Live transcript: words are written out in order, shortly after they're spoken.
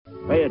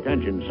Pay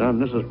attention, son.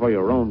 This is for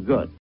your own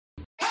good.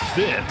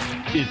 This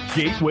is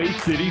Gateway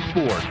City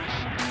Sports.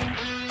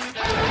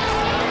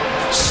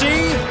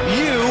 See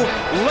you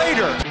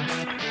later.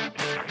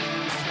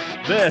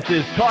 This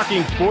is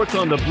Talking Sports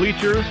on the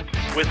Bleachers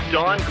with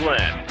Don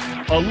Glenn.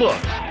 A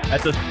look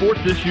at the sports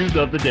issues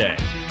of the day.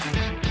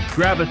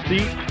 Grab a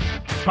seat,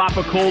 pop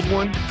a cold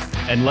one,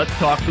 and let's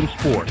talk some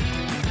sports.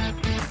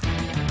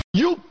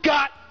 You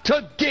got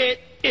to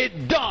get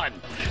it done.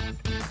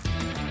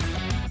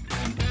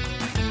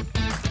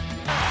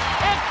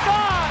 It's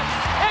gone.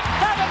 It's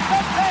 7-15.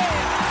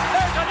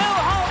 There's a new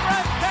home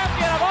run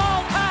champion of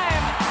all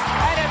time,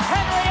 and it's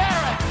Henry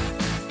Aaron.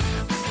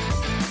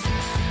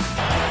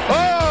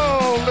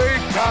 Holy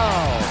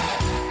cow.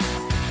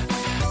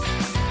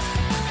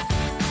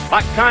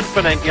 A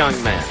confident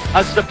young man,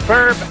 a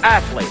superb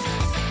athlete.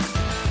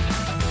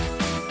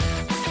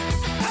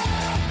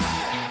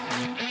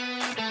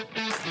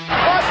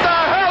 What the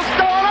hell's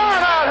going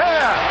on out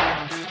here?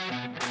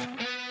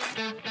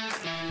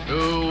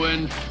 To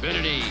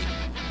infinity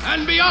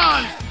and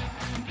beyond.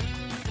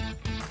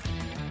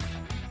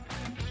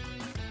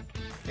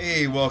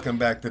 Hey, welcome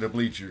back to the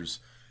Bleachers.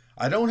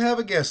 I don't have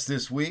a guest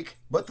this week,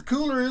 but the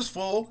cooler is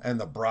full and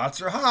the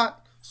brats are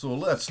hot, so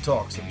let's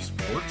talk some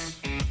sports.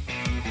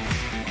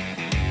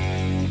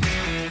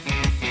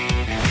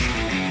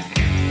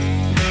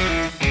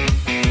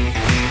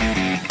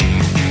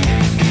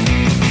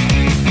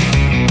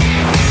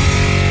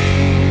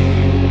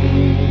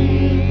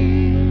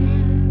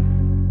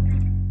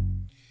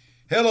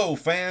 Hello,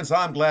 fans.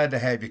 I'm glad to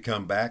have you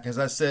come back. As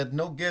I said,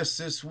 no guests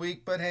this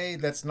week, but hey,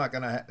 we're not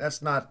gonna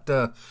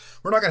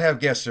have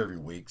guests every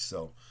week.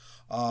 So,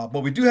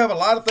 but we do have a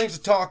lot of things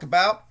to talk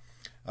about.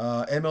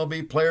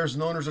 MLB players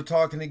and owners are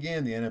talking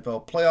again. The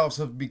NFL playoffs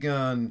have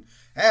begun,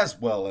 as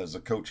well as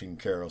a coaching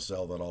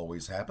carousel that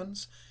always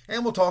happens.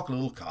 And we'll talk a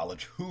little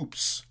college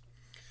hoops.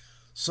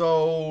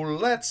 So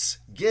let's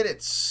get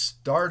it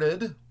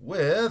started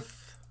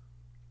with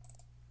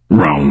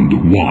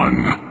Round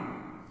 1.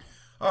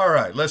 All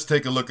right, let's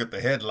take a look at the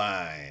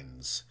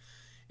headlines.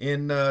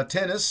 In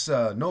tennis,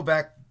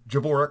 Novak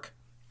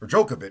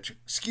Djokovic,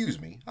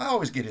 I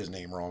always get his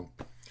name wrong,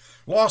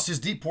 lost his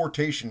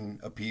deportation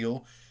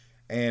appeal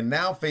and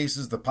now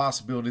faces the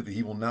possibility that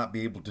he will not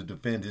be able to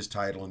defend his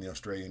title in the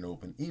Australian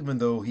Open, even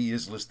though he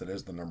is listed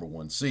as the number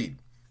 1 seed.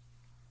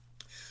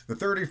 The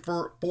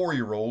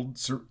 34-year-old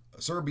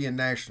Serbian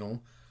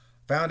national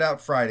found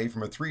out Friday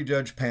from a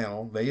 3-judge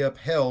panel they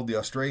upheld the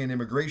Australian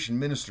immigration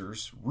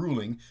minister's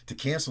ruling to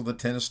cancel the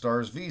tennis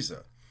star's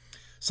visa,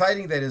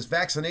 citing that his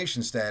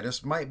vaccination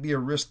status might be a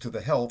risk to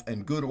the health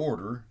and good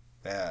order,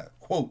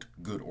 quote,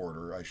 good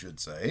order, I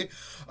should say,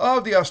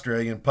 of the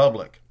Australian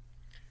public.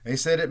 They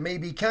said it may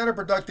be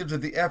counterproductive to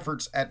the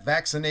efforts at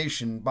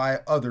vaccination by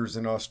others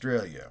in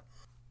Australia.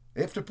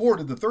 If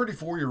deported, the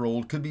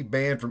 34-year-old could be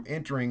banned from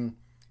entering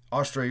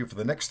Australia for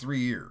the next 3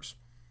 years.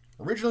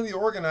 Originally, the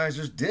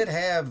organizers did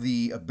have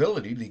the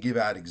ability to give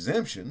out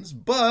exemptions,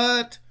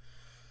 but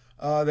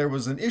there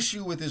was an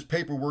issue with his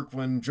paperwork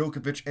when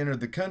Djokovic entered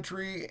the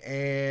country,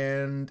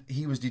 and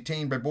he was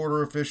detained by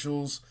border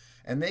officials,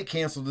 and they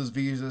canceled his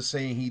visa,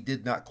 saying he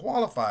did not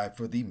qualify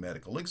for the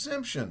medical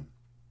exemption.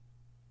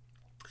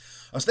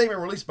 A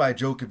statement released by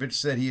Djokovic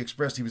said he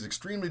expressed he was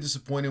extremely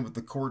disappointed with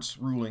the court's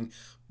ruling,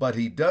 but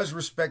he does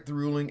respect the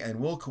ruling and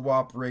will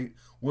cooperate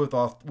with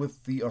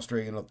the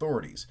Australian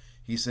authorities.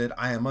 He said,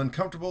 "I am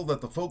uncomfortable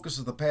that the focus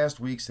of the past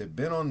weeks have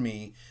been on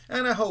me,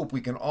 and I hope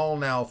we can all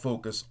now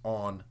focus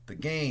on the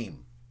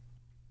game."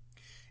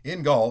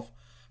 In golf,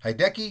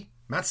 Hideki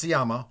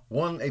Matsuyama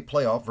won a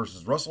playoff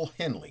versus Russell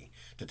Henley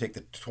to take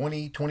the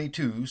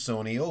 2022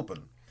 Sony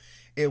Open.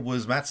 It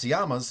was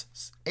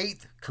Matsuyama's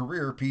 8th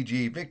career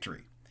PGA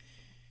victory.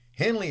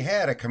 Henley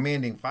had a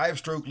commanding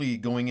 5-stroke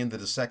lead going into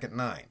the second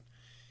 9.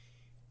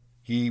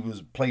 He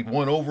played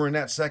 1 over in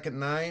that second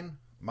 9.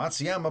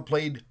 Matsuyama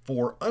played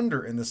 4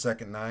 under in the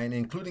second 9,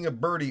 including a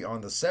birdie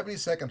on the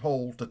 72nd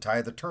hole to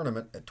tie the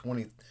tournament at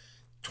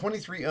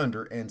 23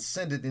 under and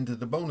send it into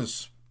the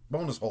bonus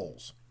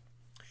holes.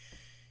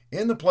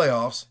 In the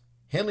playoffs,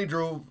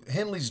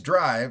 Henley's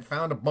drive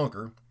found a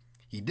bunker.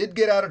 He did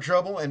get out of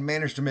trouble and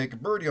managed to make a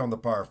birdie on the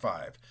par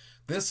 5.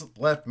 This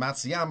left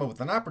Matsuyama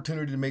with an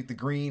opportunity to make the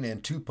green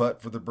and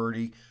 2-putt for the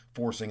birdie,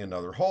 forcing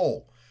another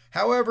hole.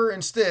 However,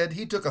 instead,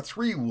 he took a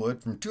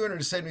 3-wood from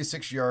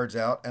 276 yards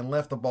out and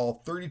left the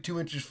ball 32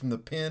 inches from the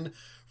pin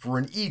for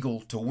an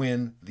eagle to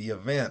win the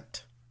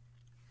event.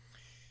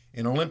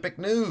 In Olympic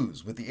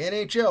news, with the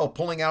NHL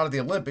pulling out of the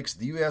Olympics,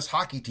 the U.S.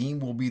 hockey team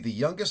will be the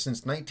youngest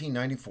since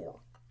 1994.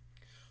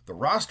 The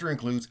roster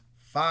includes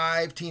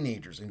 5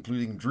 teenagers,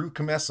 including Drew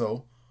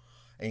Commesso,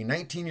 a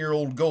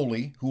 19-year-old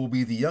goalie who will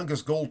be the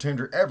youngest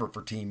goaltender ever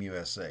for Team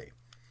USA.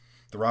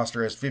 The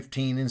roster has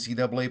 15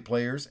 NCAA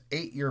players,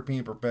 8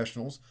 European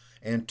professionals,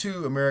 and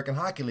 2 American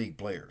Hockey League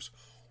players.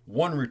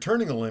 One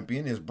returning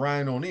Olympian is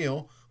Brian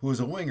O'Neill, who is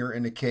a winger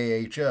in the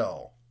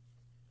KHL.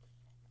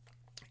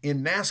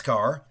 In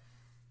NASCAR,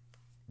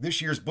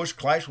 this year's Busch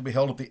Clash will be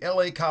held at the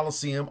LA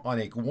Coliseum on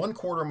a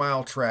 1/4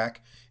 mile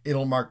track.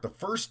 It'll mark the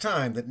first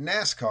time that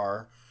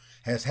NASCAR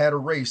has had a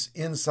race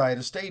inside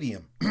a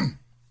stadium.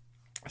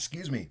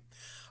 Excuse me.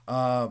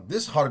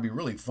 This ought to be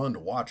really fun to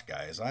watch,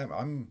 guys.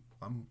 I'm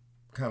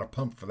kind of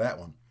pumped for that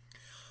one.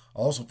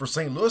 Also for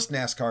St. Louis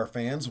NASCAR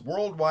fans,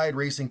 Worldwide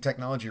Racing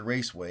Technology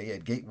Raceway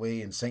at Gateway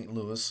in St.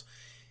 Louis,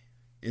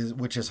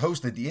 which has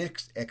hosted the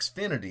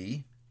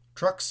Xfinity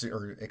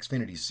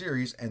Xfinity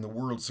Series and the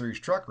World Series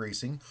Truck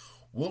Racing,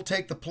 will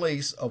take the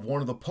place of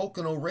one of the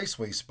Pocono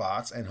Raceway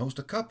spots and host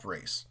a cup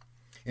race.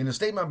 In a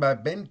statement by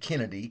Ben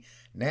Kennedy,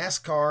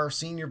 NASCAR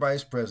Senior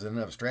Vice President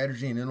of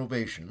Strategy and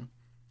Innovation,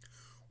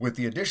 with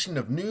the addition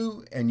of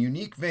new and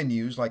unique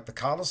venues like the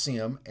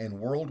Coliseum and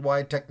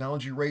Worldwide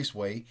Technology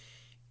Raceway,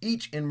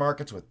 each in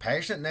markets with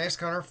passionate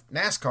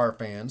NASCAR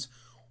fans,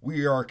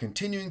 we are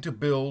continuing to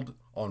build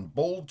on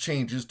bold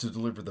changes to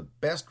deliver the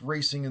best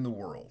racing in the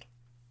world.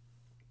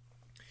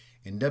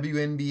 In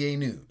WNBA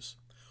news,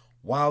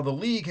 while the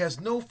league has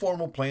no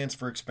formal plans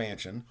for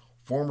expansion,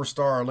 former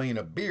star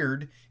Elena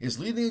Beard is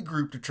leading a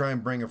group to try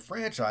and bring a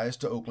franchise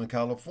to Oakland,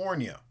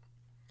 California.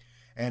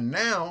 And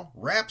now,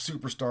 rap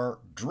superstar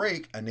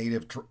Drake, a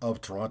native of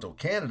Toronto,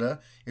 Canada,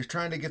 is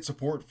trying to get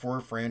support for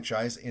a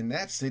franchise in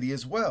that city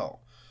as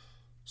well.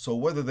 So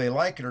whether they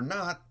like it or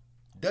not,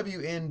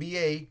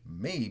 WNBA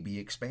may be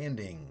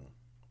expanding.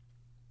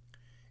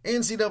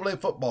 NCAA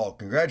football,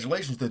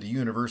 congratulations to the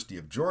University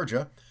of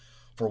Georgia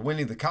for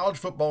winning the College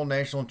Football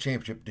National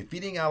Championship,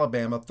 defeating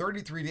Alabama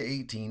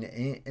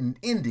 33-18 and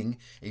ending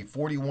a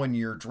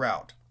 41-year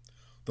drought.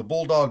 The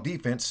Bulldog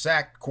defense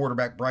sacked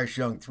quarterback Bryce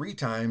Young 3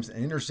 times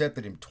and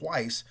intercepted him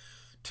twice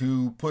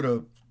to put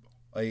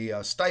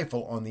a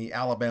stifle on the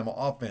Alabama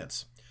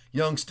offense.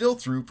 Young still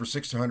threw for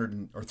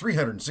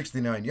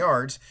 369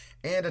 yards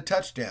and a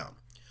touchdown.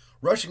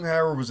 Rushing,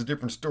 however, was a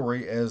different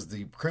story as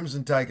the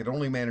Crimson Tide could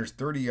only manage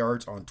 30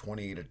 yards on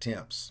 28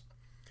 attempts.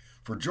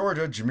 For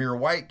Georgia, Jameer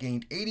White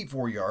gained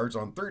 84 yards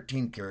on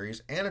 13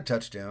 carries and a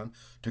touchdown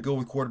to go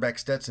with quarterback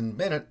Stetson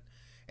Bennett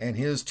and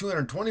his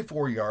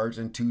 224 yards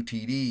and 2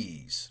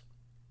 TDs.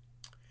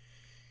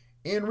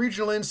 In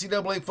regional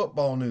NCAA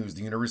football news,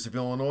 the University of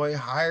Illinois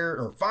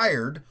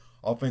fired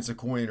offensive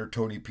coordinator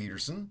Tony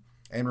Peterson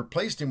and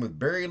replaced him with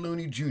Barry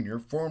Looney Jr.,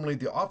 formerly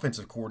the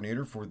offensive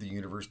coordinator for the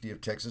University of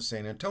Texas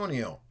San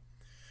Antonio.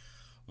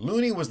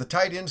 Looney was the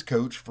tight ends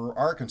coach for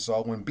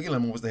Arkansas when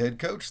Bielema was the head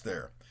coach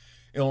there.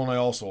 Illinois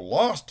also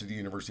lost to the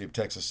University of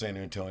Texas San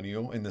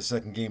Antonio in the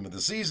second game of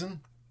the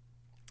season.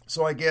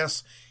 So I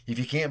guess if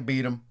you can't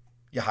beat them,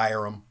 you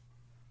hire them.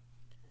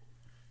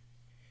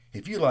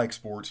 If you like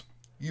sports,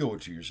 you owe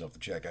it to yourself to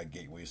check out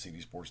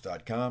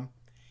GatewayCitySports.com.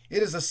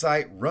 It is a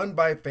site run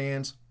by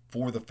fans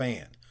for the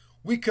fan.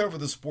 We cover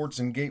the sports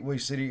in Gateway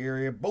City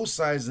area, both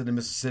sides of the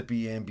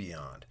Mississippi and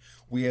beyond.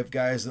 We have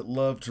guys that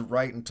love to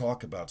write and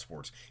talk about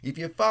sports. If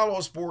you follow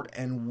a sport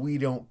and we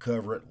don't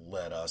cover it,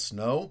 let us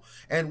know,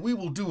 and we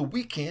will do what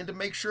we can to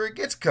make sure it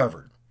gets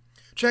covered.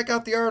 Check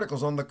out the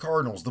articles on the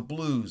Cardinals, the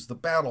Blues, the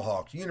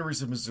Battlehawks,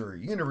 University of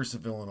Missouri, University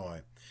of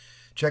Illinois.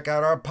 Check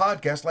out our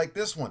podcasts like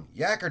this one,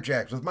 Yacker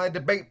Jacks, with my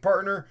debate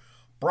partner,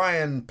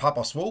 Brian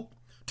Papa Swope,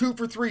 2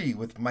 for 3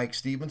 with Mike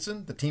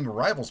Stevenson, the Team of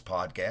Rivals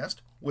podcast,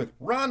 with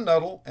Ron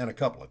Nuttall and a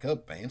couple of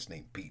Cub fans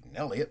named Pete and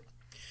Elliott,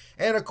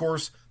 and of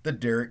course, the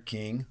Derek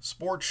King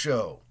Sports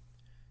Show.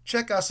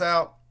 Check us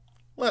out.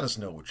 Let us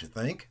know what you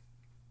think.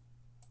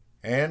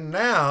 And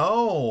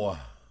now,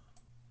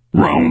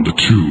 Round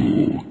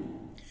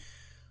 2.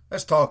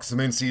 Let's talk some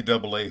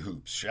NCAA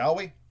hoops, shall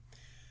we?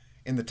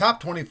 In the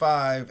top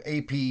 25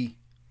 AP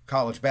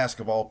college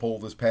basketball poll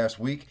this past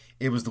week,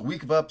 it was the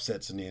week of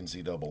upsets in the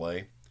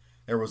NCAA.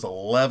 There was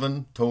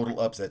 11 total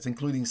upsets,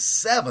 including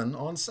 7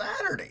 on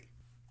Saturday.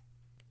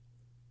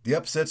 The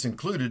upsets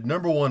included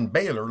number 1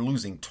 Baylor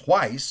losing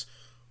twice,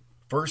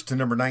 first to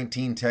number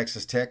 19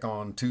 Texas Tech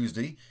on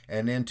Tuesday,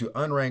 and then to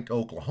unranked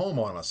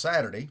Oklahoma on a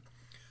Saturday.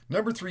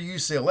 Number 3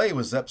 UCLA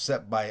was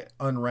upset by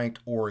unranked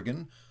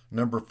Oregon.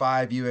 Number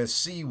 5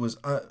 USC was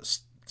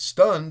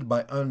stunned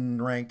by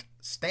unranked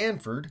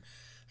Stanford.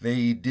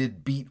 They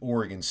did beat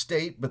Oregon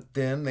State, but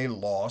then they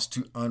lost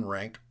to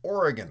unranked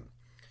Oregon.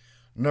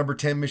 Number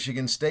 10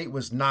 Michigan State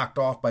was knocked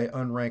off by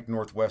unranked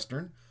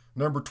Northwestern.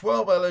 Number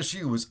 12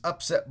 LSU was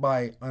upset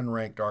by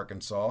unranked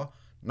Arkansas.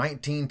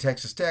 19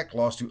 Texas Tech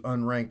lost to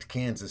unranked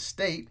Kansas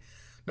State.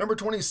 Number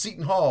 20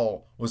 Seton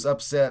Hall was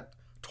upset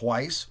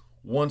twice,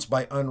 once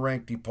by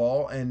unranked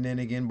DePaul and then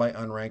again by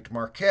unranked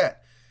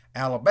Marquette.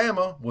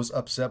 Alabama was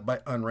upset by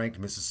unranked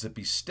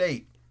Mississippi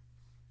State.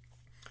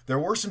 There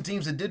were some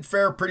teams that did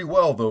fare pretty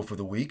well, though, for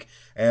the week,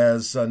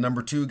 as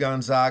number 2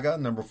 Gonzaga,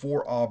 number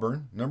 4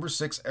 Auburn, number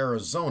 6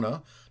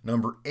 Arizona,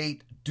 number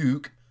 8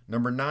 Duke,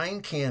 number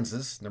 9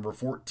 Kansas, number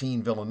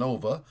 14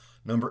 Villanova,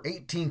 number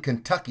 18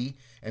 Kentucky,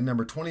 and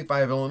number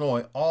 25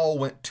 Illinois all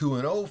went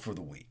 2-0 for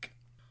the week.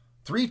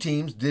 3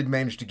 teams did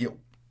manage to get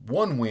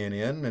 1 win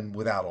in and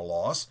without a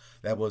loss.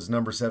 That was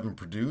number 7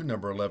 Purdue,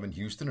 number 11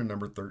 Houston, and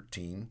number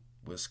 13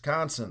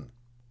 Wisconsin.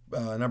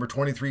 Number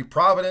 23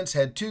 Providence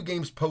had 2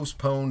 games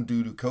postponed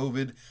due to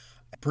COVID.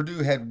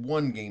 Purdue had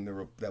 1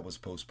 game that was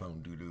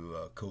postponed due to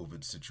a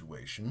COVID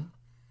situation.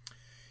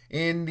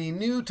 In the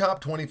new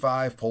top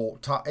 25 poll,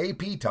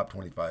 AP top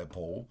 25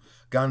 poll,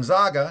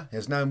 Gonzaga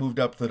has now moved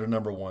up to the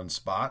number 1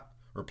 spot,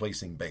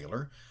 replacing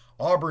Baylor.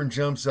 Auburn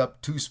jumps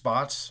up 2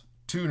 spots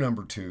to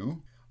number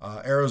 2.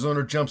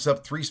 Arizona jumps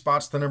up 3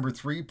 spots to number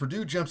 3.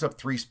 Purdue jumps up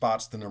 3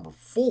 spots to number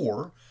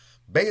 4.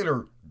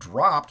 Baylor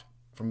dropped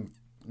from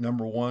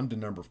number 1 to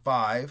number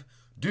 5.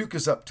 Duke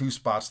is up 2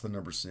 spots to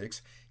number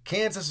 6.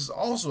 Kansas is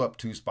also up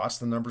 2 spots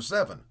to number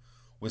 7.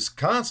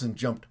 Wisconsin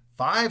jumped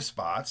 5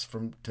 spots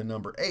to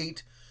number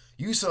 8.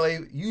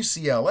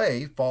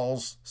 UCLA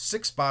falls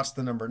 6 spots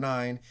to number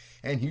 9,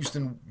 and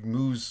Houston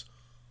moves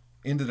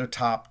into the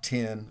top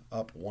 10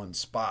 up 1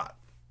 spot.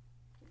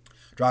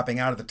 Dropping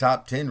out of the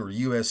top 10 were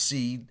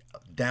USC,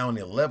 down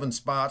 11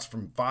 spots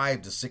from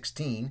 5 to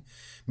 16.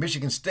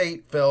 Michigan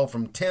State fell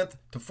from 10th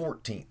to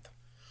 14th.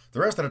 The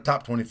rest of the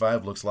top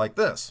 25 looks like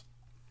this.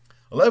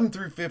 11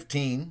 through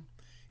 15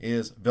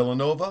 is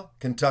Villanova,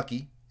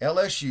 Kentucky,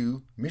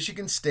 LSU,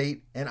 Michigan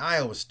State, and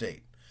Iowa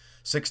State.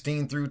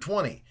 16 through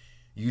 20,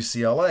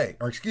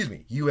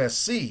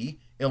 USC,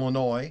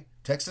 Illinois,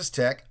 Texas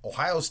Tech,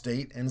 Ohio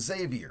State, and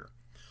Xavier.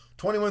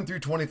 21 through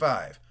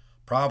 25,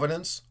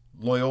 Providence,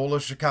 Loyola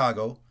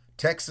Chicago,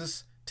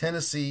 Texas,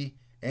 Tennessee,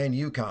 and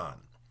UConn.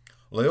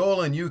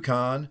 Loyola and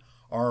UConn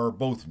are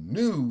both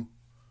new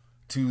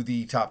to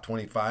the top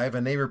 25,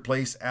 and they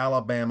replace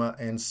Alabama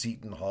and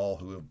Seton Hall,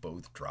 who have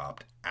both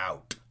dropped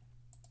out.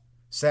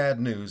 Sad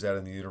news out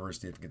of the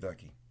University of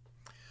Kentucky.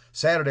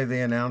 Saturday,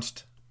 they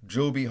announced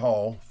Joby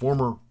Hall,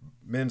 former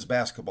men's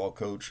basketball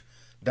coach,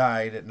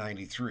 died at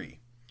 93.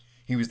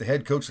 He was the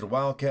head coach of the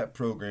Wildcat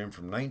program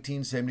from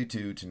 1972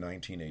 to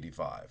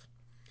 1985,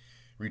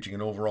 reaching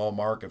an overall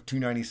mark of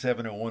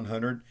 297 and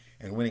 100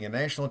 and winning a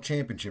national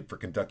championship for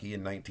Kentucky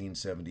in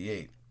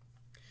 1978.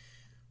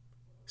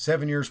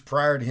 7 years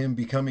prior to him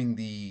becoming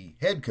the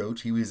head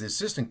coach, he was the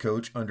assistant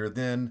coach under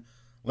then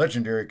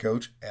legendary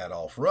coach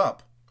Adolph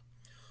Rupp.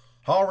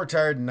 Hall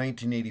retired in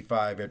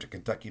 1985 after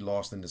Kentucky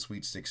lost in the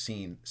Sweet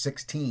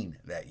 16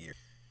 that year.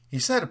 He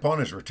said upon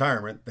his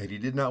retirement that he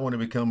did not want to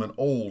become an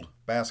old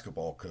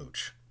basketball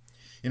coach.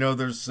 You know,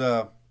 there's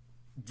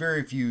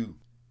very few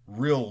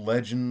real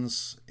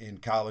legends in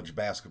college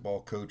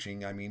basketball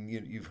coaching. I mean,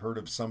 you've heard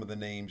of some of the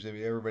names.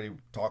 Everybody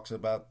talks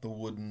about the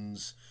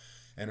Woodens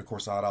and, of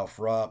course, Adolph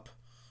Rupp.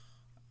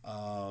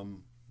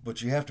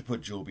 But you have to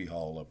put Joby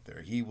Hall up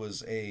there. He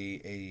was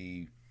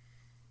a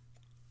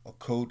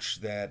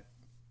coach that,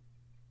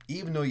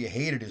 even though you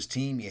hated his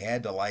team, you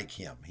had to like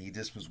him. He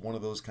just was one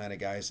of those kind of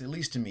guys, at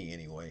least to me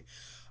anyway.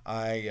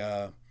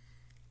 I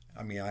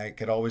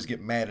could always get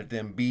mad at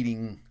them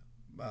beating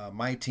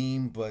my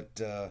team,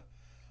 but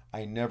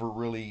I never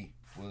really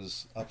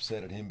was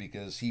upset at him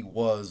because he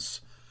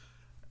was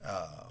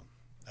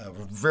a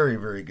very,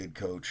 very good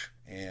coach.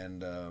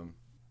 And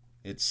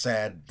it's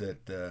sad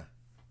that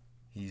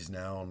he's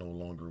now no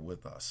longer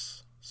with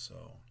us.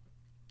 So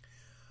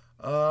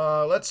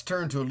let's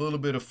turn to a little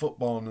bit of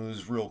football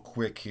news real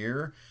quick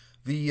here.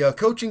 The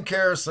coaching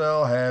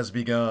carousel has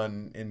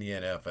begun in the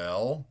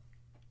NFL.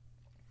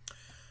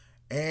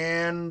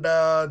 And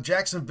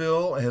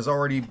Jacksonville has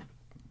already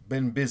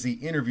been busy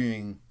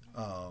interviewing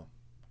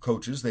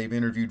coaches. They've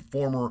interviewed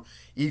former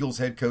Eagles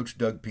head coach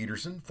Doug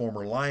Peterson,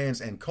 former Lions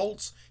and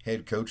Colts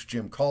head coach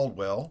Jim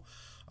Caldwell,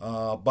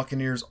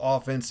 Buccaneers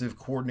offensive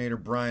coordinator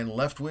Brian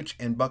Leftwich,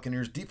 and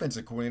Buccaneers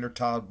defensive coordinator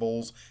Todd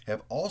Bowles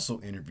have also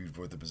interviewed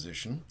for the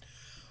position.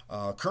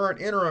 Current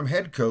interim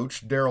head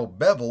coach Darrell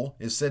Bevell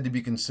is said to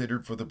be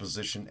considered for the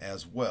position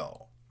as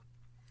well.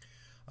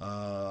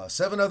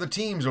 7 other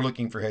teams are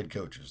looking for head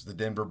coaches: the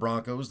Denver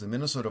Broncos, the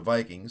Minnesota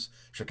Vikings,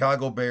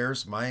 Chicago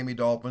Bears, Miami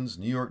Dolphins,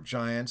 New York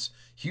Giants,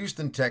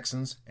 Houston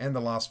Texans, and the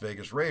Las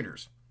Vegas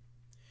Raiders.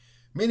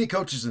 Many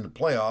coaches in the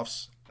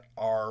playoffs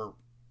are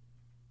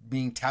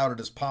being touted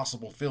as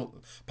possible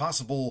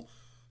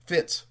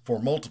fits for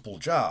multiple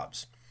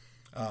jobs.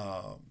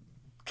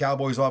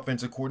 Cowboys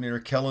offensive coordinator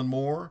Kellen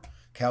Moore,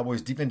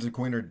 Cowboys defensive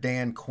coordinator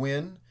Dan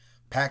Quinn,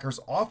 Packers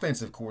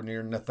offensive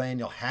coordinator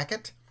Nathaniel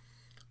Hackett,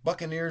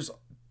 Buccaneers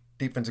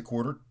defensive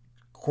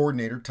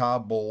coordinator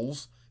Todd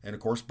Bowles, and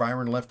of course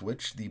Byron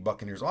Leftwich, the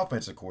Buccaneers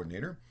offensive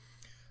coordinator,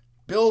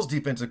 Bills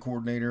defensive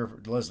coordinator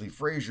Leslie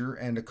Frazier,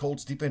 and the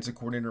Colts defensive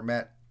coordinator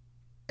Matt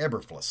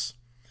Eberflus.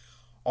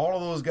 All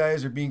of those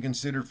guys are being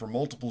considered for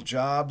multiple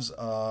jobs,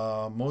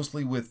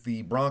 mostly with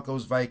the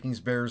Broncos, Vikings,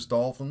 Bears,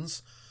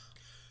 Dolphins.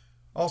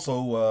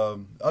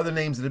 Also, other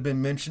names that have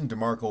been mentioned: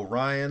 DeMarco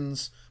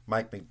Ryans,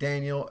 Mike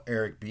McDaniel,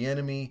 Eric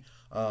Bieniemy.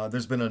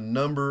 There's been a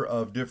number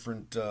of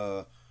different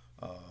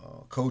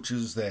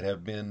coaches that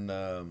have been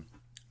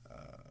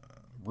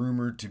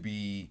rumored to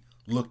be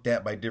looked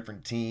at by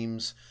different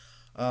teams.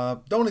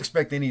 Don't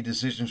expect any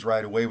decisions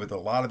right away with a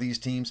lot of these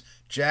teams.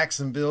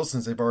 Jacksonville,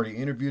 since they've already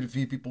interviewed a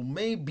few people,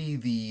 may be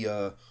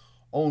the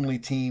only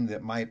team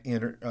that might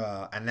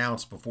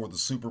announce before the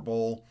Super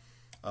Bowl.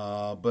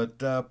 But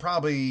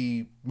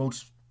probably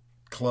most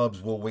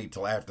clubs will wait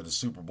till after the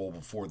Super Bowl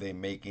before they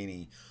make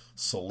any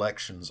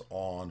selections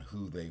on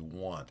who they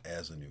want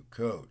as a new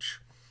coach.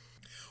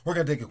 We're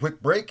going to take a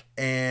quick break,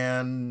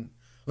 and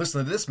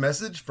Listen to this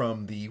message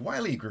from the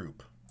Wiley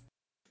Group.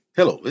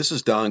 Hello, this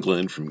is Don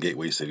Glenn from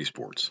Gateway City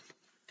Sports.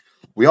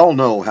 We all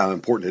know how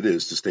important it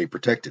is to stay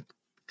protected.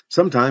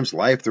 Sometimes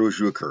life throws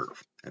you a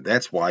curve, and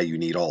that's why you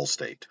need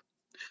Allstate.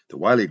 The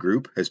Wiley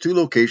Group has 2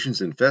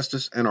 locations in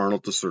Festus and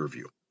Arnold to serve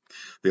you.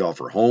 They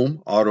offer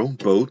home, auto,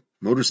 boat,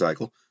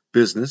 motorcycle,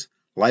 business,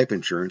 life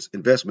insurance,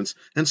 investments,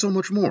 and so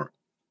much more.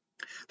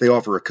 They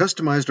offer a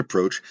customized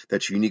approach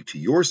that's unique to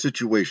your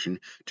situation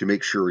to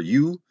make sure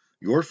you,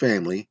 your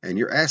family, and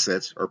your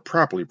assets are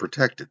properly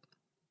protected.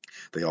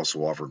 They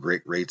also offer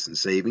great rates and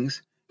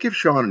savings. Give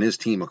Sean and his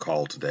team a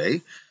call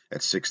today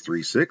at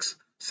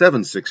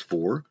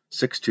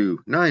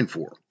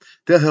 636-764-6294.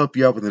 They'll help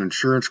you out with an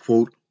insurance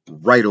quote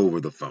right over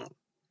the phone.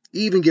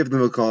 Even give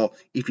them a call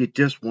if you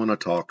just want to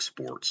talk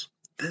sports.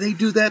 They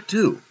do that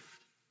too.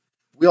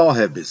 We all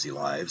have busy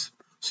lives,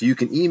 so you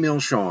can email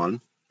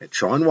Sean at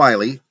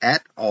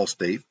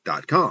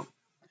SeanWiley@allstate.com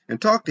and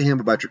talk to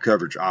him about your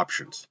coverage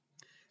options.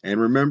 And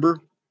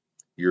remember,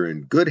 you're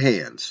in good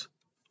hands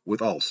with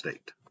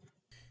Allstate.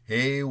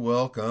 Hey,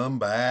 welcome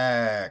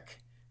back.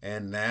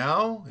 And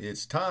now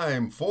it's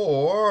time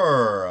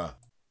for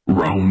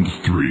Round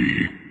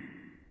 3.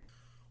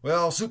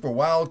 Well, Super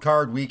Wild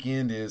Card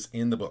Weekend is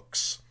in the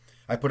books.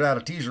 I put out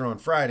a teaser on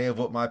Friday of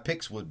what my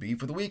picks would be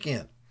for the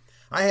weekend.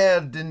 I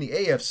had in the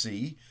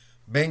AFC,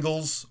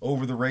 Bengals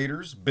over the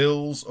Raiders,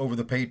 Bills over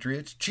the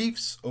Patriots,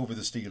 Chiefs over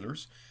the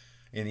Steelers.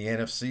 In the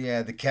NFC, I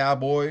had the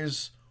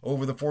Cowboys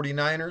over the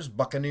 49ers,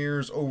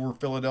 Buccaneers over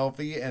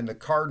Philadelphia, and the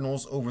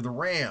Cardinals over the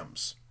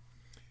Rams.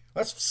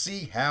 Let's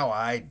see how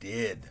I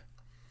did.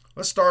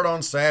 Let's start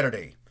on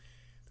Saturday.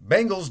 The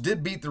Bengals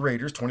did beat the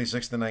Raiders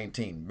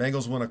 26-19.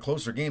 Bengals won a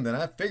closer game than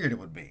I figured it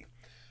would be.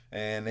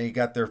 And they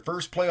got their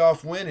first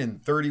playoff win in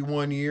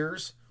 31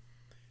 years.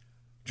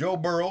 Joe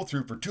Burrow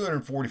threw for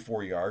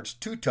 244 yards,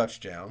 2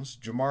 touchdowns.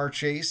 Jamar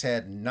Chase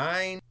had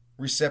 9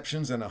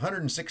 receptions and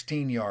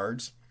 116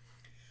 yards.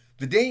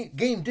 The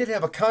game did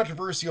have a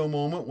controversial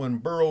moment when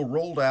Burrow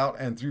rolled out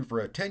and threw for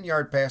a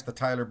 10-yard pass to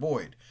Tyler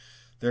Boyd.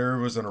 There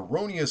was an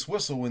erroneous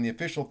whistle when the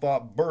official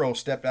thought Burrow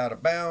stepped out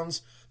of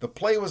bounds. The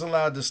play was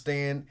allowed to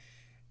stand,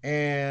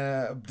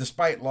 and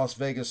despite Las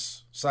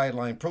Vegas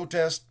sideline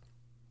protest,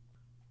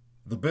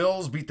 the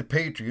Bills beat the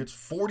Patriots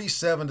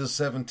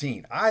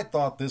 47-17. I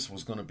thought this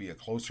was going to be a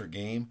closer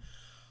game,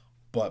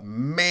 but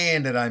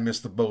man, did I miss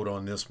the boat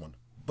on this one.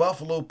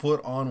 Buffalo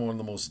put on one of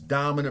the most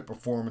dominant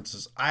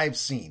performances I've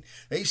seen.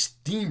 They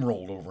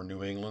steamrolled over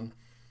New England.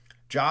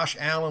 Josh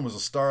Allen was a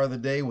star of the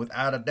day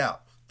without a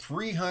doubt.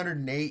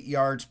 308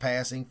 yards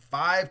passing,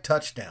 5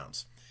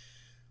 touchdowns.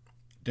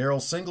 Devin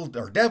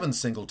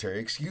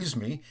Singletary,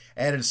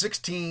 added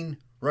 16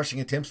 rushing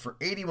attempts for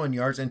 81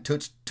 yards and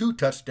took 2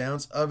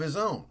 touchdowns of his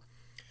own.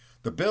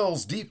 The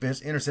Bills'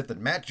 defense intercepted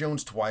Matt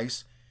Jones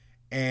twice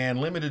and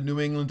limited New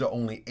England to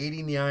only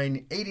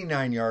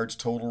 89 yards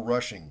total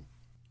rushing.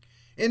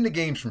 In the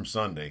games from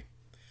Sunday,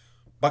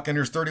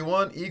 Buccaneers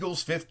 31,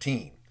 Eagles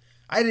 15.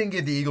 I didn't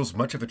give the Eagles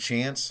much of a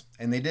chance,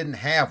 and they didn't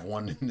have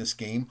one in this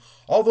game,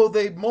 although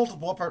they had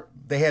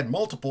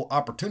multiple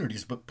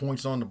opportunities to put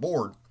points on the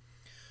board.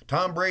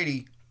 Tom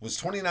Brady was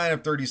 29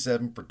 of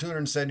 37 for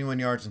 271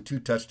 yards and 2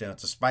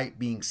 touchdowns, despite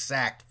being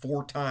sacked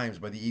 4 times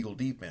by the Eagle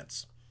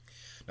defense.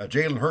 Now,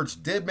 Jalen Hurts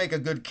did make a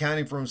good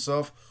counting for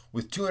himself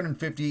with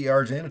 250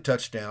 yards and a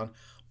touchdown,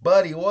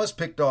 but he was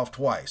picked off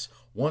twice,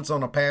 once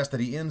on a pass to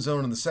the end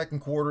zone in the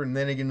second quarter and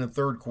then again in the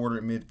third quarter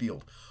at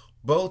midfield.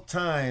 Both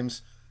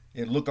times,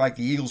 it looked like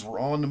the Eagles were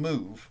on the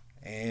move,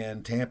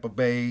 and Tampa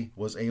Bay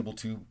was able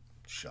to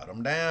shut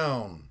them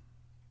down.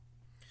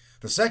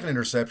 The second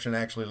interception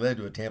actually led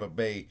to a Tampa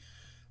Bay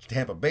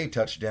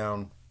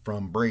touchdown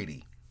from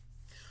Brady.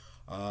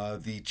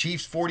 The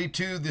Chiefs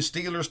 42, the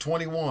Steelers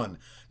 21.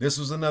 This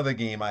was another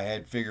game I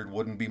had figured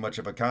wouldn't be much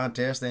of a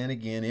contest, and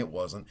again, it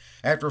wasn't.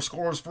 After a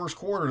scoreless first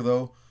quarter,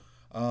 though,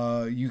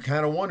 you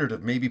kind of wondered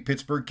if maybe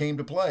Pittsburgh came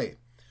to play.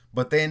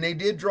 But then they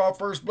did draw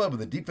first blood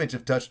with a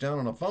defensive touchdown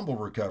on a fumble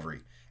recovery.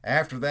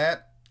 After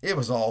that, it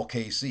was all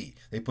KC.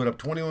 They put up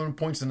 21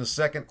 points in the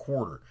second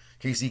quarter.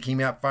 KC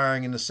came out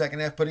firing in the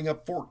second half, putting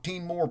up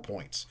 14 more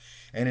points,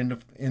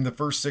 and in the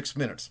first 6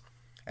 minutes.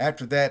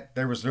 After that,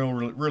 there was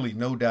really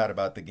no doubt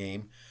about the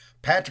game.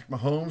 Patrick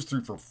Mahomes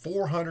threw for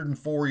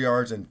 404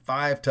 yards and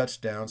 5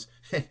 touchdowns.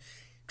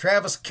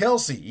 Travis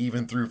Kelce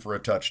even threw for a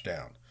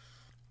touchdown.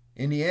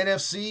 In the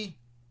NFC,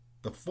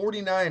 the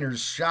 49ers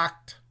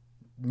shocked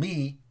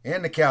me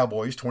and the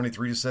Cowboys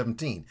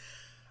 23-17.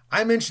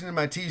 I mentioned in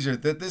my teaser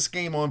that this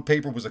game on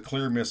paper was a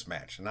clear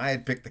mismatch, and I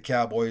had picked the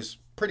Cowboys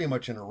pretty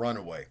much in a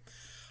runaway.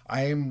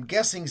 I am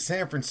guessing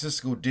San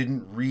Francisco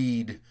didn't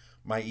read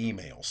my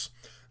emails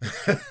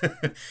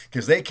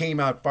because they came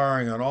out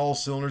firing on all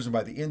cylinders, and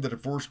by the end of the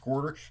first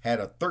quarter had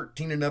a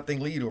 13-0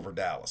 lead over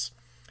Dallas.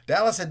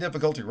 Dallas had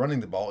difficulty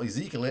running the ball.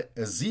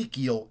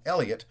 Ezekiel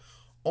Elliott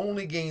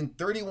only gained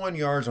 31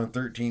 yards on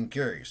 13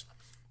 carries.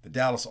 The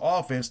Dallas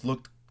offense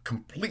looked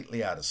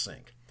completely out of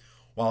sync.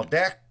 While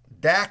Dak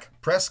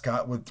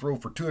Prescott would throw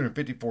for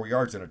 254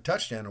 yards and a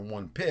touchdown and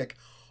 1 pick,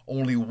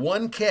 only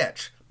 1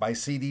 catch by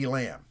C.D.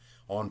 Lamb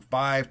on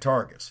 5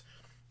 targets.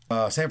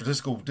 San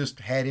Francisco just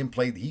had him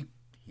played.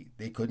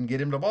 They couldn't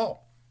get him the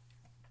ball.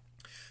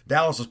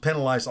 Dallas was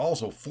penalized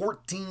also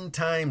 14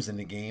 times in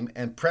the game,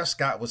 and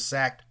Prescott was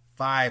sacked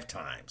 5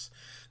 times.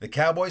 The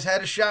Cowboys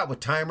had a shot with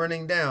time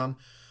running down.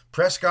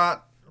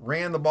 Prescott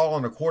ran the ball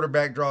on a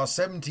quarterback draw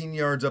 17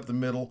 yards up the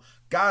middle,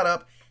 got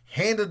up,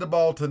 handed the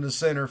ball to the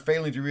center,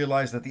 failing to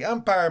realize that the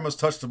umpire must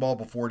touch the ball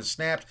before it is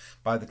snapped.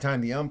 By the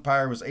time the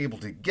umpire was able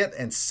to get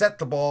and set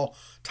the ball,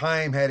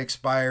 time had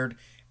expired,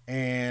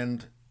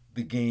 and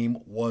the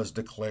game was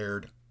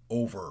declared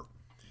over.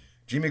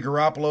 Jimmy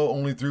Garoppolo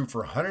only threw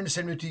for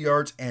 172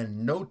 yards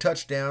and no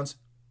touchdowns,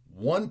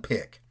 1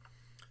 pick.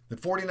 The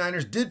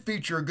 49ers did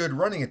feature a good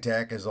running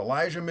attack as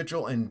Elijah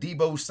Mitchell and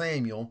Deebo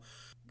Samuel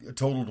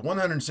totaled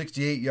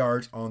 168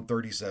 yards on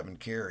 37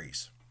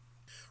 carries.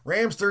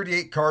 Rams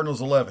 38,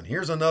 Cardinals 11.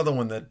 Here's another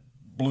one that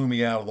blew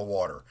me out of the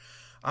water.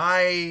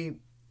 I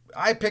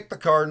picked the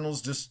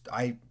Cardinals.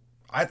 I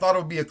thought it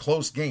would be a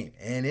close game,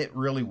 and it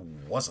really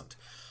wasn't.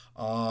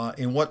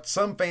 In what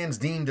some fans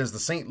deemed as the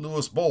St.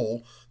 Louis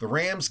Bowl, the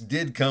Rams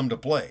did come to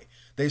play.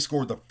 They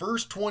scored the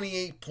first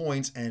 28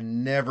 points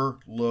and never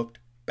looked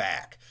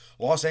back.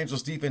 Los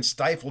Angeles defense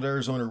stifled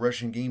Arizona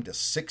rushing game to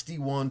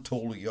 61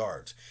 total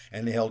yards,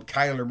 and they held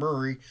Kyler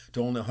Murray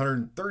to only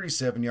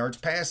 137 yards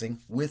passing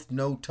with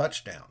no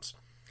touchdowns.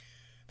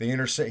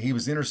 He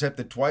was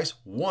intercepted twice,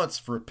 once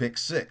for a pick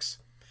 6.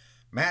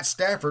 Matt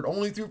Stafford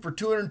only threw for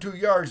 202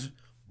 yards,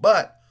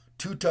 but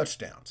 2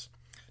 touchdowns.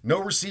 No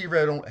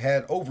receiver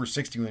had over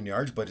 61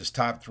 yards, but his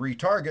top 3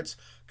 targets,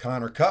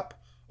 Connor Kupp,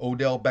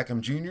 Odell Beckham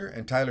Jr.,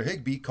 and Tyler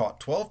Higbee, caught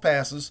 12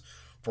 passes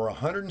for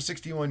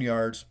 161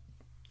 yards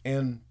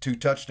and 2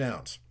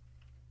 touchdowns.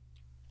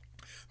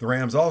 The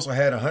Rams also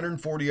had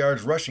 140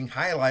 yards rushing,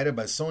 highlighted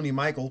by Sony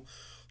Michel,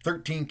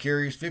 13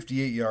 carries,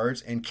 58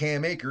 yards, and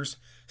Cam Akers,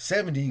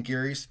 17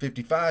 carries,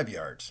 55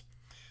 yards.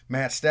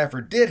 Matt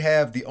Stafford did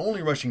have the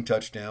only rushing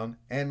touchdown,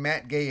 and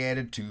Matt Gay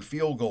added 2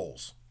 field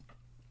goals.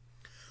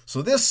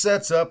 So this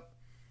sets up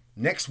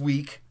next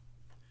week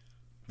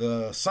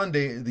the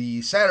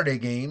Saturday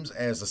games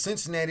as the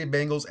Cincinnati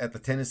Bengals at the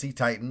Tennessee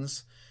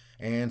Titans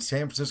and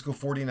San Francisco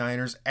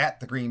 49ers at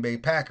the Green Bay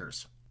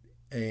Packers.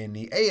 In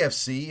the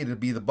AFC, it'll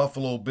be the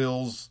Buffalo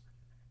Bills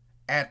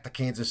at the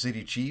Kansas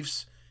City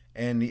Chiefs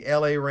and the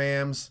LA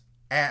Rams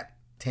at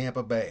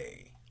Tampa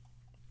Bay.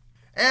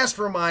 As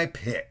for my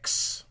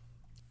picks,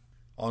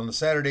 on the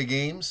Saturday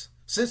games,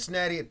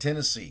 Cincinnati at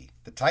Tennessee.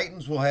 The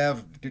Titans will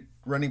have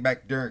running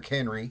back Derrick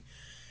Henry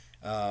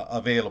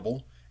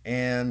available,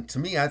 and to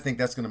me, I think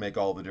that's going to make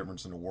all the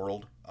difference in the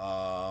world.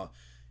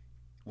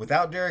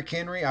 Without Derrick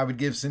Henry, I would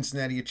give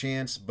Cincinnati a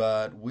chance,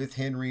 but with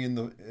Henry in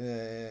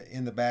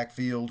the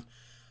backfield,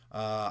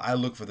 I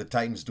look for the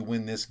Titans to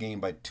win this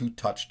game by 2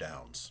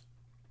 touchdowns.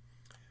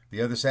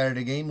 The other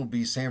Saturday game will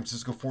be San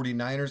Francisco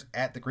 49ers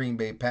at the Green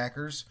Bay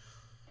Packers,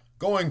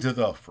 going to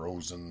the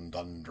frozen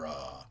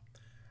tundra.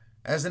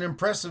 As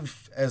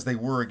impressive as they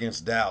were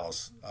against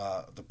Dallas,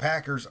 the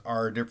Packers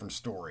are a different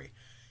story.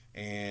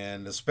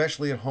 And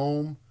especially at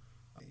home,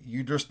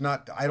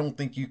 I don't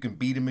think you can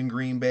beat them in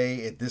Green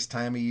Bay at this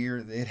time of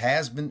year. It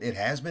has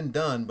been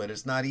done, but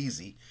it's not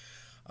easy.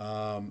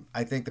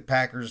 I think the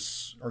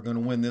Packers are going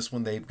to win this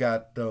one. They've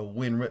got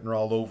win written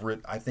all over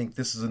it. I think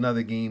this is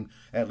another game,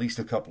 at least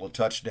a couple of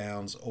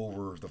touchdowns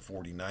over the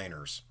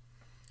 49ers.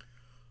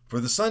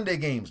 For the Sunday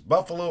games,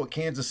 Buffalo at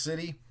Kansas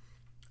City.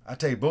 I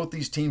tell you, both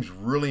these teams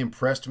really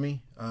impressed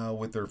me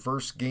with their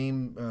first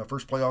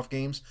playoff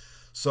games.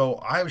 So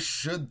I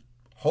should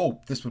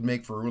hope this would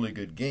make for a really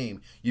good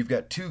game. You've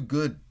got 2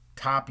 good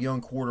top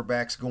young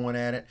quarterbacks going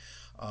at it.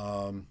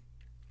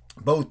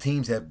 Both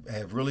teams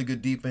have really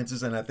good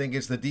defenses, and I think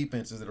it's the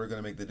defenses that are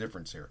going to make the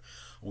difference here.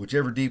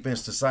 Whichever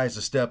defense decides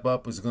to step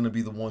up is going to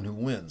be the one who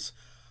wins.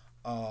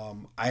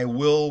 I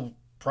will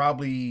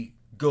probably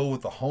go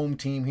with the home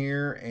team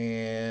here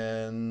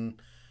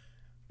and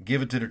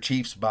give it to the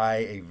Chiefs by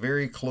a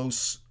very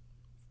close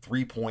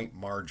 3-point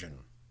margin.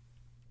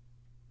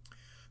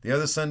 The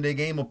other Sunday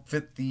game will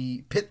pit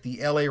the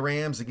LA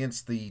Rams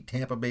against the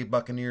Tampa Bay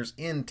Buccaneers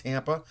in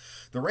Tampa.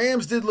 The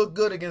Rams did look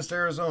good against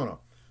Arizona,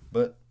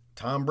 but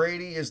Tom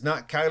Brady is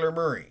not Kyler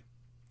Murray,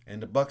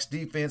 and the Bucs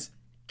defense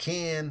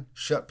can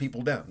shut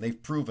people down.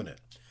 They've proven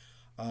it.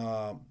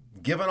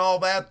 Given all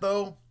that,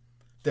 though,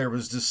 there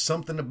was just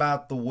something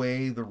about the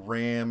way the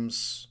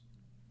Rams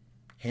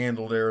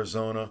handled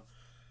Arizona.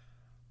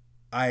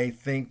 I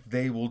think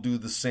they will do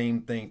the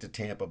same thing to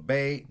Tampa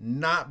Bay.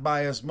 Not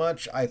by as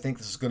much. I think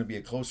this is going to be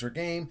a closer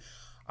game.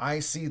 I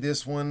see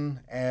this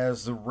one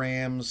as the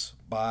Rams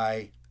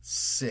by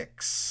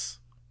 6.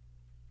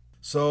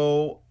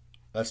 So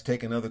let's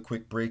take another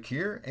quick break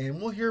here, and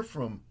we'll hear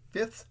from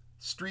 5th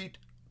Street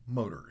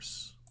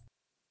Motors.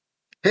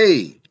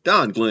 Hey,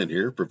 Don Glenn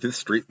here for 5th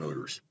Street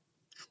Motors.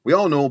 We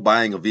all know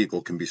buying a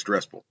vehicle can be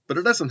stressful, but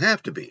it doesn't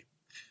have to be.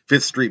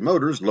 5th Street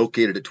Motors,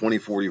 located at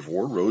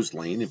 2044 Rose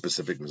Lane in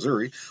Pacific,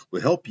 Missouri, will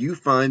help you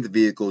find the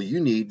vehicle you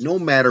need no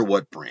matter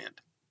what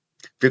brand.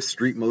 5th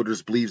Street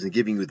Motors believes in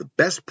giving you the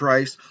best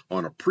price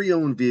on a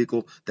pre-owned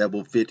vehicle that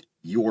will fit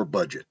your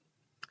budget.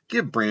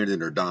 Give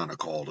Brandon or Don a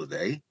call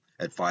today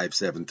at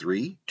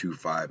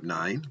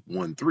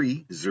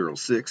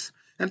 573-259-1306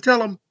 and tell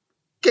them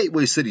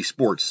Gateway City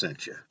Sports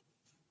sent you.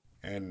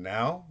 And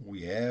now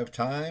we have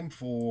time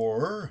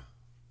for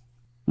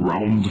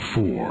Round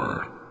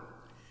 4.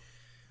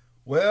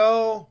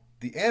 Well,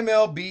 the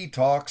MLB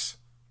talks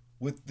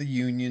with the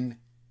union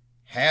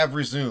have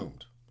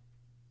resumed.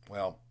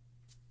 Well,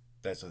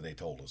 that's what they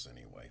told us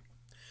anyway.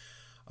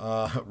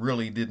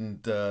 Really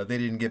didn't, they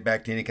didn't get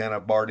back to any kind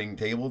of bargaining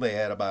table. They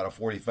had about a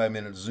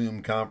 45-minute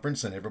Zoom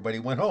conference and everybody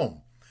went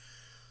home.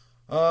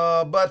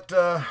 But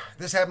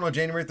this happened on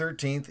January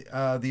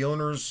 13th. The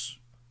owners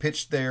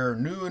pitched their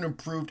new and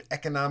improved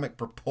economic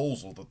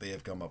proposal that they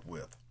have come up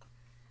with.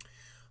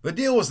 The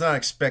deal was not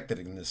expected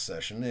in this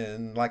session,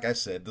 and like I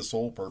said, the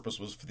sole purpose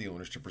was for the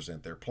owners to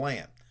present their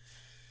plan.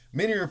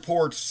 Many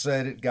reports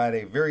said it got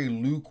a very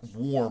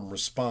lukewarm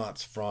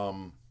response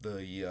from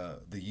the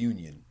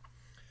union.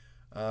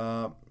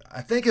 I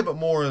think of it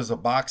more as a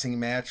boxing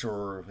match,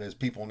 or as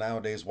people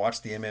nowadays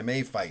watch the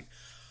MMA fight.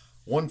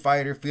 One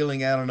fighter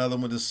feeling out another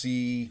one to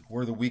see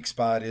where the weak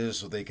spot is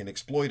so they can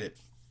exploit it.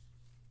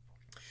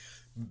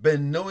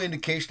 Been no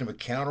indication of a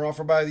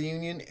counteroffer by the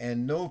union,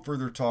 and no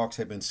further talks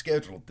have been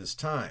scheduled at this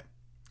time.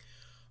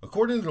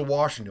 According to the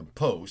Washington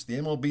Post, the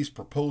MLB's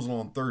proposal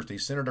on Thursday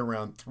centered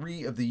around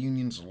 3 of the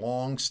union's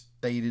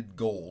long-stated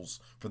goals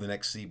for the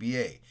next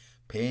CBA: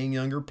 paying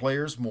younger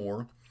players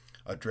more,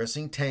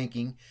 addressing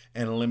tanking,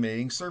 and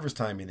eliminating service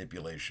time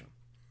manipulation.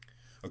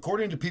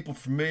 According to people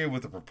familiar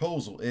with the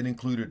proposal, it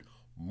included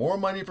more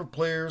money for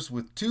players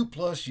with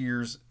 2+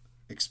 years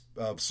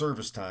of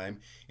service time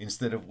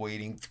instead of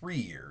waiting 3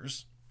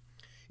 years.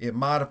 It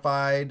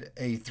modified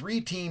a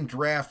 3-team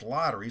draft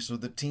lottery so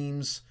that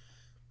teams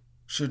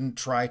shouldn't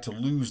try to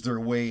lose their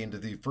way into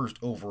the first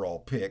overall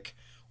pick,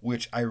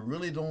 which I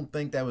really don't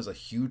think that was a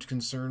huge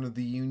concern of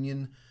the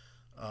union,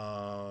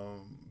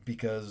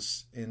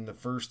 because in the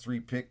first 3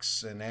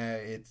 picks, and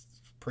it's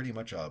pretty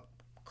much a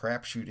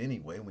crapshoot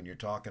anyway when you're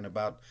talking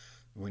about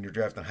when you're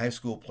drafting high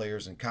school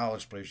players and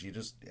college players. You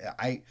just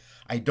I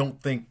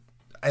don't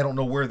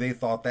know where they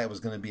thought that was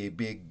going to be a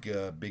big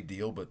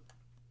deal, but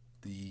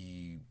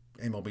the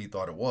MLB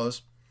thought it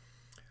was.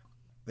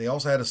 They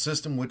also had a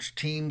system which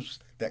teams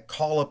that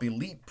call up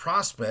elite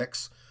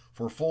prospects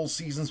for full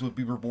seasons would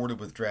be rewarded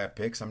with draft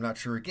picks. I'm not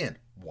sure, again,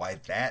 why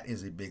that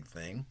is a big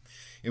thing.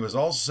 It was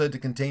also said to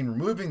contain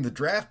removing the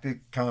draft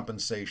pick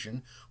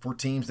compensation for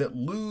teams that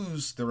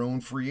lose their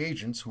own free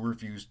agents who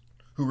refuse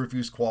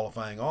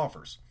qualifying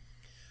offers.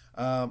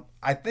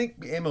 I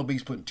think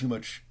MLB's putting too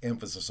much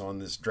emphasis on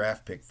this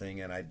draft pick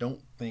thing, and I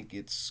don't think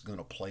it's going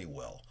to play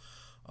well.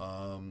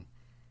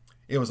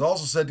 It was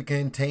also said to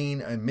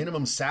contain a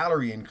minimum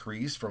salary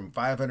increase from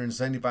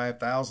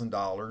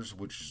 $575,000,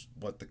 which is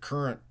what the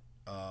current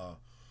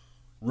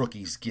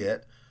rookies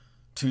get,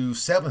 to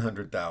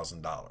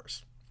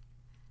 $700,000.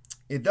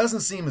 It doesn't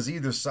seem as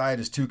either side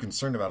is too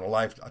concerned about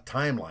a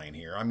timeline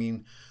here. I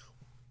mean,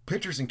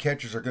 pitchers and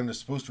catchers are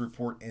supposed to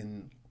report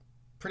in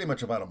pretty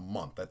much about a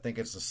month. I think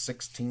it's the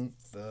 16th,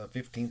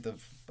 15th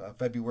of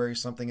February,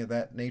 something of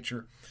that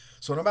nature.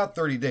 So in about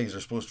 30 days,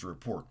 they're supposed to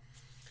report.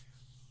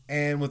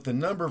 And with the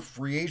number of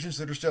free agents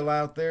that are still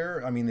out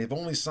there, I mean, they've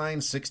only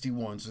signed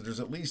 61, so there's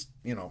at least,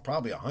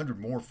 probably 100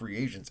 more free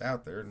agents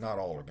out there. Not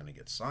all are going to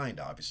get signed,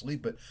 obviously,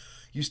 but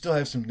you still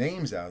have some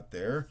names out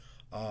there.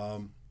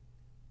 And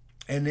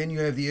then you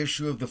have the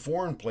issue of the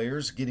foreign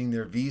players getting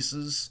their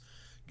visas,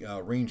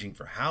 arranging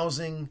for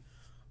housing.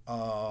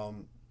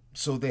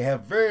 So they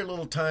have very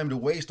little time to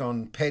waste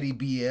on petty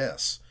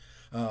BS.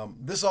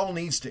 This all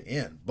needs to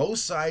end. Both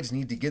sides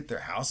need to get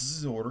their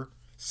houses in order,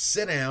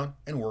 sit down,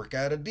 and work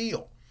out a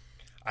deal.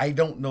 I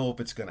don't know if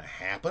it's going to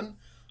happen,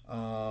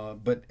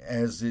 but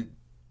as the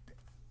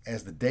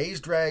days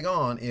drag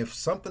on, if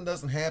something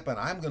doesn't happen,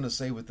 I'm going to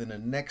say within the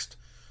next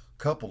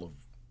couple of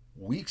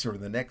weeks or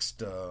the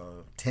next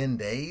 10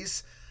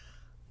 days,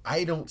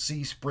 I don't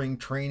see spring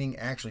training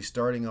actually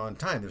starting on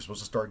time. They're supposed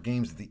to start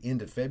games at the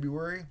end of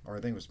February, or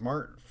I think it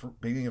was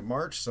beginning of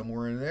March,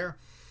 somewhere in there.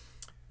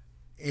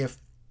 If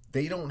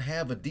they don't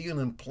have a deal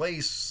in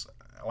place,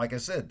 like I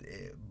said,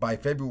 by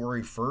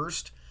February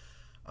 1st,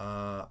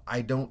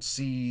 I don't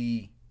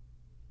see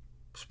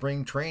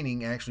spring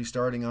training actually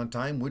starting on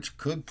time, which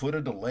could put a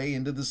delay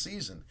into the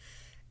season.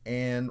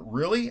 And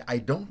really, I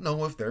don't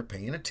know if they're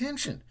paying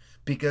attention,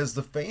 because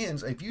the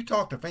fans, if you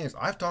talk to fans,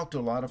 I've talked to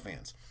a lot of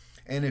fans,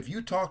 and if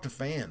you talk to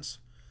fans,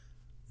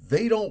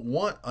 they don't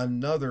want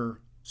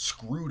another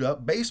screwed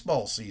up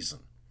baseball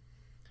season.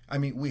 I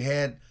mean, we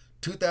had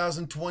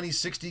 2020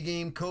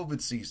 60-game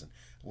COVID season.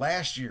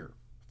 Last year,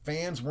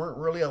 fans weren't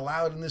really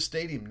allowed in the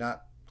stadium,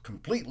 not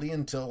completely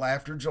until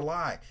after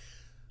July.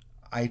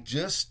 I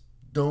just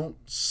don't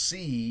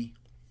see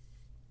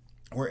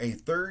where a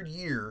third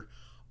year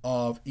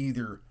of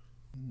either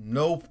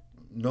no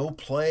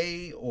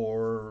play,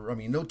 or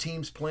no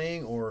teams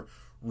playing, or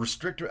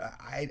restricted.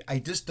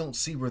 I just don't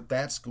see where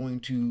that's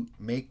going to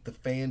make the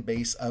fan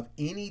base of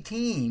any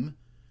team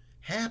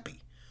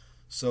happy.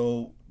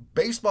 So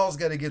baseball's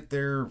got to get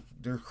their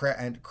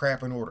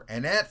crap in order,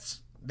 and that's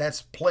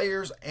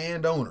players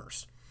and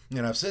owners.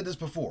 and I've said this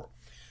before,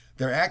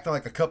 they're acting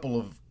like a couple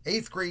of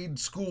 8th grade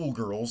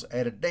schoolgirls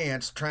at a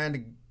dance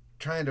trying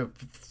to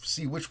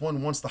see which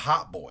one wants the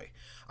hot boy,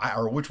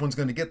 or which one's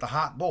going to get the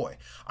hot boy.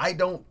 I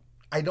don't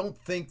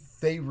think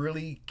they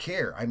really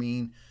care. I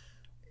mean,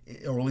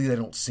 or at least they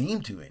don't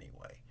seem to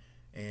anyway.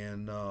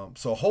 And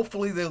so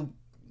hopefully they'll,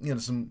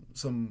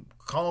 some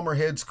calmer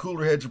heads,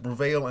 cooler heads will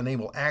prevail, and they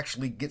will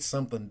actually get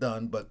something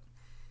done. But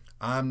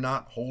I'm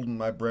not holding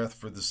my breath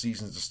for the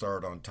seasons to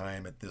start on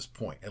time at this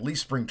point. At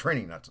least spring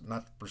training,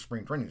 not for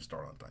spring training to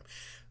start on time.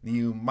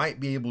 You might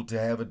be able to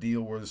have a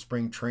deal where the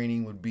spring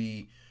training would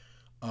be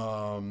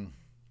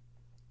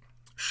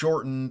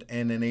shortened,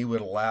 and then they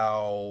would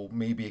allow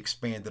maybe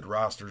expanded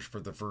rosters for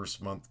the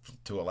first month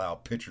to allow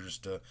pitchers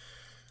to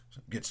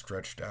get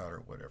stretched out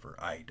or whatever.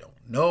 I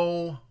don't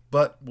know,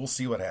 but we'll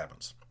see what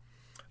happens.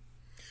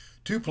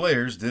 2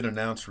 players did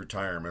announce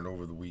retirement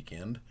over the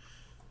weekend.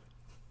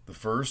 The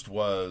first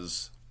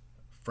was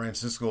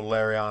Francisco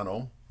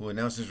Liriano, who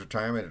announced his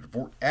retirement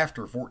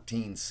after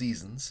 14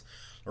 seasons.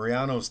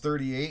 Liriano is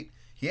 38.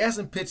 He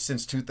hasn't pitched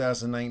since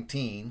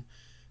 2019.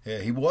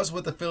 He was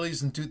with the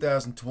Phillies in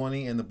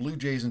 2020 and the Blue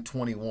Jays in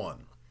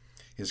 21.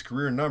 His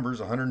career numbers,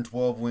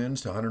 112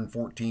 wins to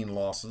 114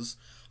 losses,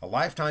 a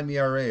lifetime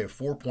ERA of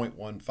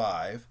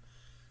 4.15,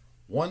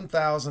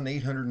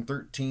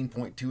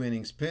 1,813.2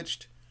 innings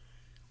pitched,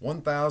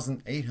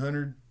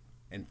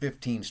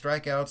 1,815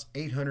 strikeouts,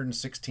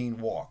 816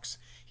 walks.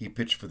 He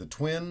pitched for the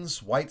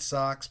Twins, White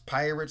Sox,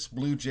 Pirates,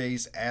 Blue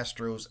Jays,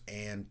 Astros,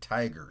 and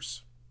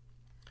Tigers.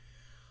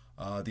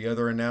 The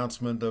other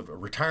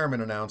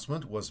retirement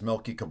announcement was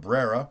Melky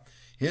Cabrera.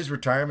 His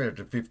retirement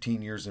after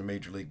 15 years in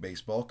Major League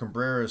Baseball.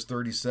 Cabrera is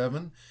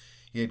 37.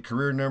 He had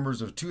career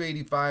numbers of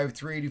 285,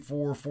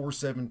 384,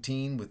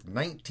 417 with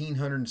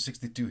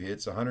 1,962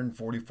 hits,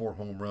 144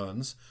 home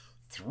runs,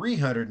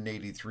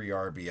 383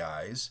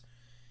 RBIs.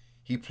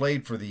 He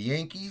played for the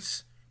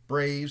Yankees,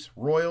 Braves,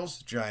 Royals,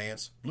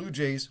 Giants, Blue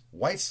Jays,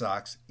 White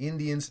Sox,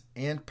 Indians,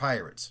 and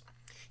Pirates.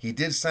 He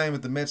did sign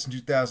with the Mets in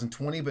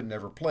 2020 but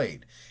never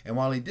played. And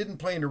while he didn't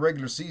play in the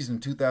regular season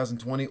in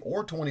 2020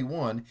 or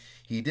 21,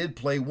 he did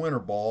play winter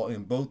ball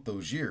in both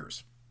those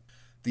years.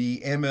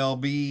 The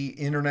MLB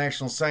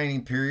international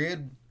signing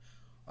period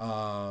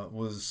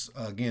was,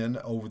 again,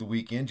 over the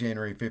weekend,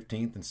 January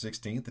 15th and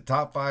 16th. The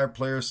top 5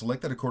 players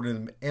selected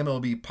according to the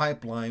MLB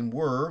pipeline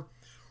were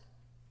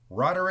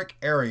Roderick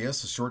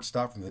Arias, a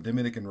shortstop from the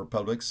Dominican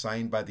Republic,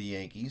 signed by the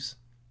Yankees.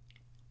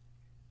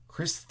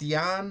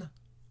 Cristian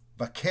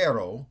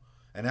Vaquero,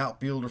 an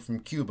outfielder from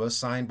Cuba,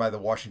 signed by the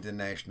Washington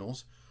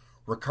Nationals.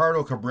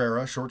 Ricardo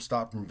Cabrera,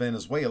 shortstop from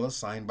Venezuela,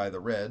 signed by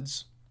the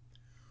Reds.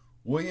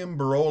 William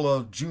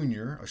Barola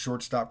Jr., a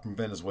shortstop from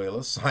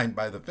Venezuela, signed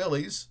by the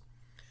Phillies.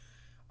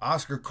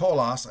 Oscar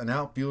Colas, an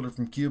outfielder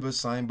from Cuba,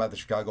 signed by the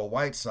Chicago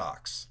White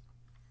Sox.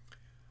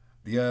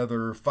 The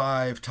other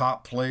 5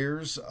 top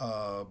players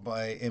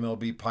by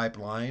MLB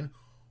pipeline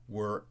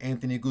were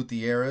Anthony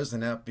Gutierrez,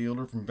 an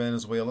outfielder from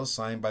Venezuela,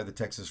 signed by the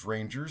Texas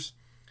Rangers.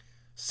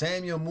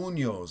 Samuel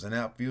Munoz, an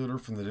outfielder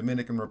from the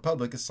Dominican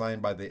Republic, is signed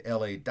by the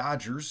LA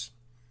Dodgers.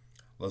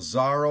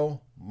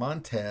 Lazaro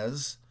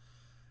Montes,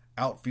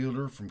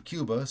 outfielder from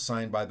Cuba,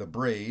 signed by the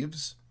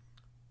Braves.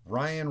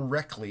 Ryan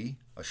Reckley,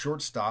 a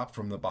shortstop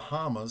from the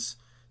Bahamas,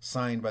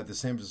 signed by the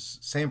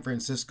San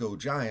Francisco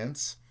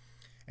Giants.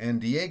 And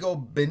Diego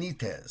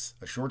Benitez,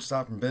 a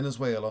shortstop from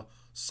Venezuela,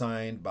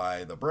 signed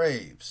by the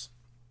Braves.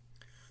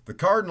 The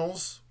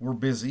Cardinals were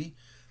busy.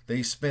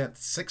 They spent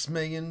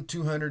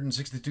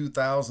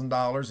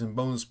 $6,262,000 in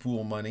bonus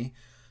pool money,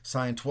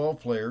 signed 12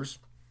 players.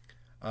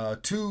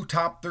 2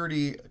 of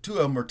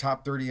them are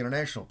top 30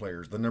 international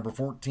players. The number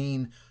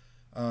 14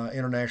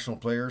 international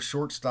player,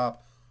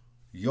 shortstop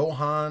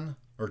Jonathan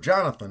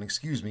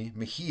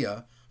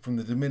Mejia from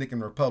the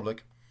Dominican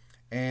Republic,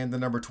 and the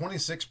number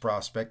 26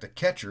 prospect, a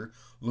catcher,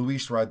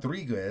 Luis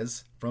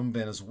Rodriguez from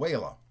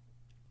Venezuela.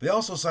 They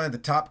also signed the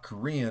top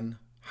Korean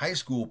high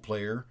school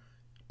player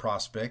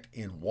prospect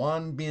in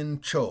Won Bin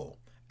Cho,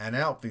 an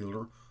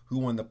outfielder who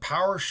won the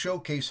Power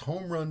Showcase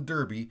Home Run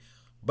Derby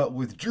but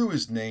withdrew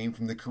his name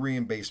from the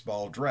Korean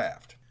baseball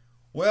draft.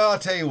 Well, I'll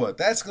tell you what,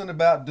 that's going to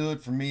about do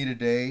it for me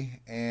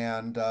today,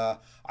 and like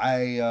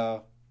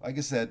I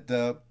said,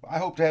 I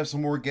hope to have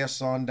some more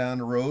guests on down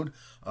the road.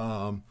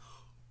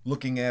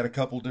 Looking at a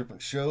couple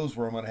different shows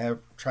where I'm going to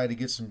try to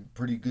get some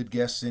pretty good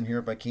guests in here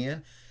if I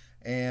can.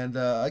 And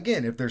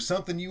again, if there's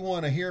something you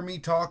want to hear me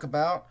talk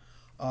about,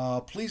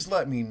 please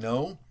let me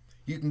know.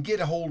 You can get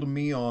a hold of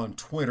me on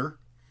Twitter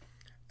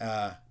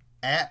at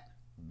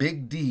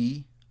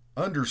BigD_GCS,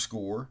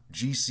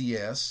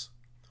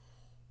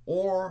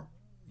 or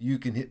you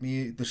can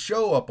hit the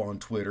show up on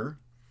Twitter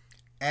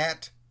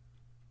at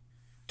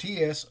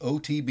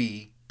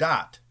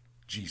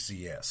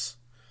TSOTB.GCS.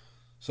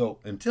 So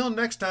until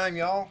next time,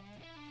 y'all,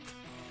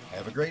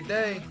 have a great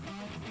day.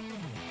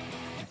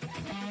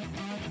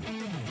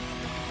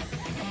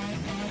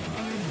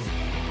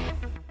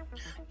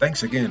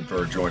 Thanks again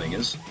for joining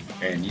us,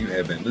 and you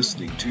have been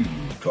listening to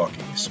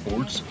Talking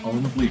Sports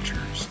on the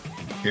Bleachers.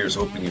 Here's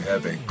hoping you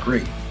have a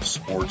great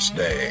sports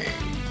day.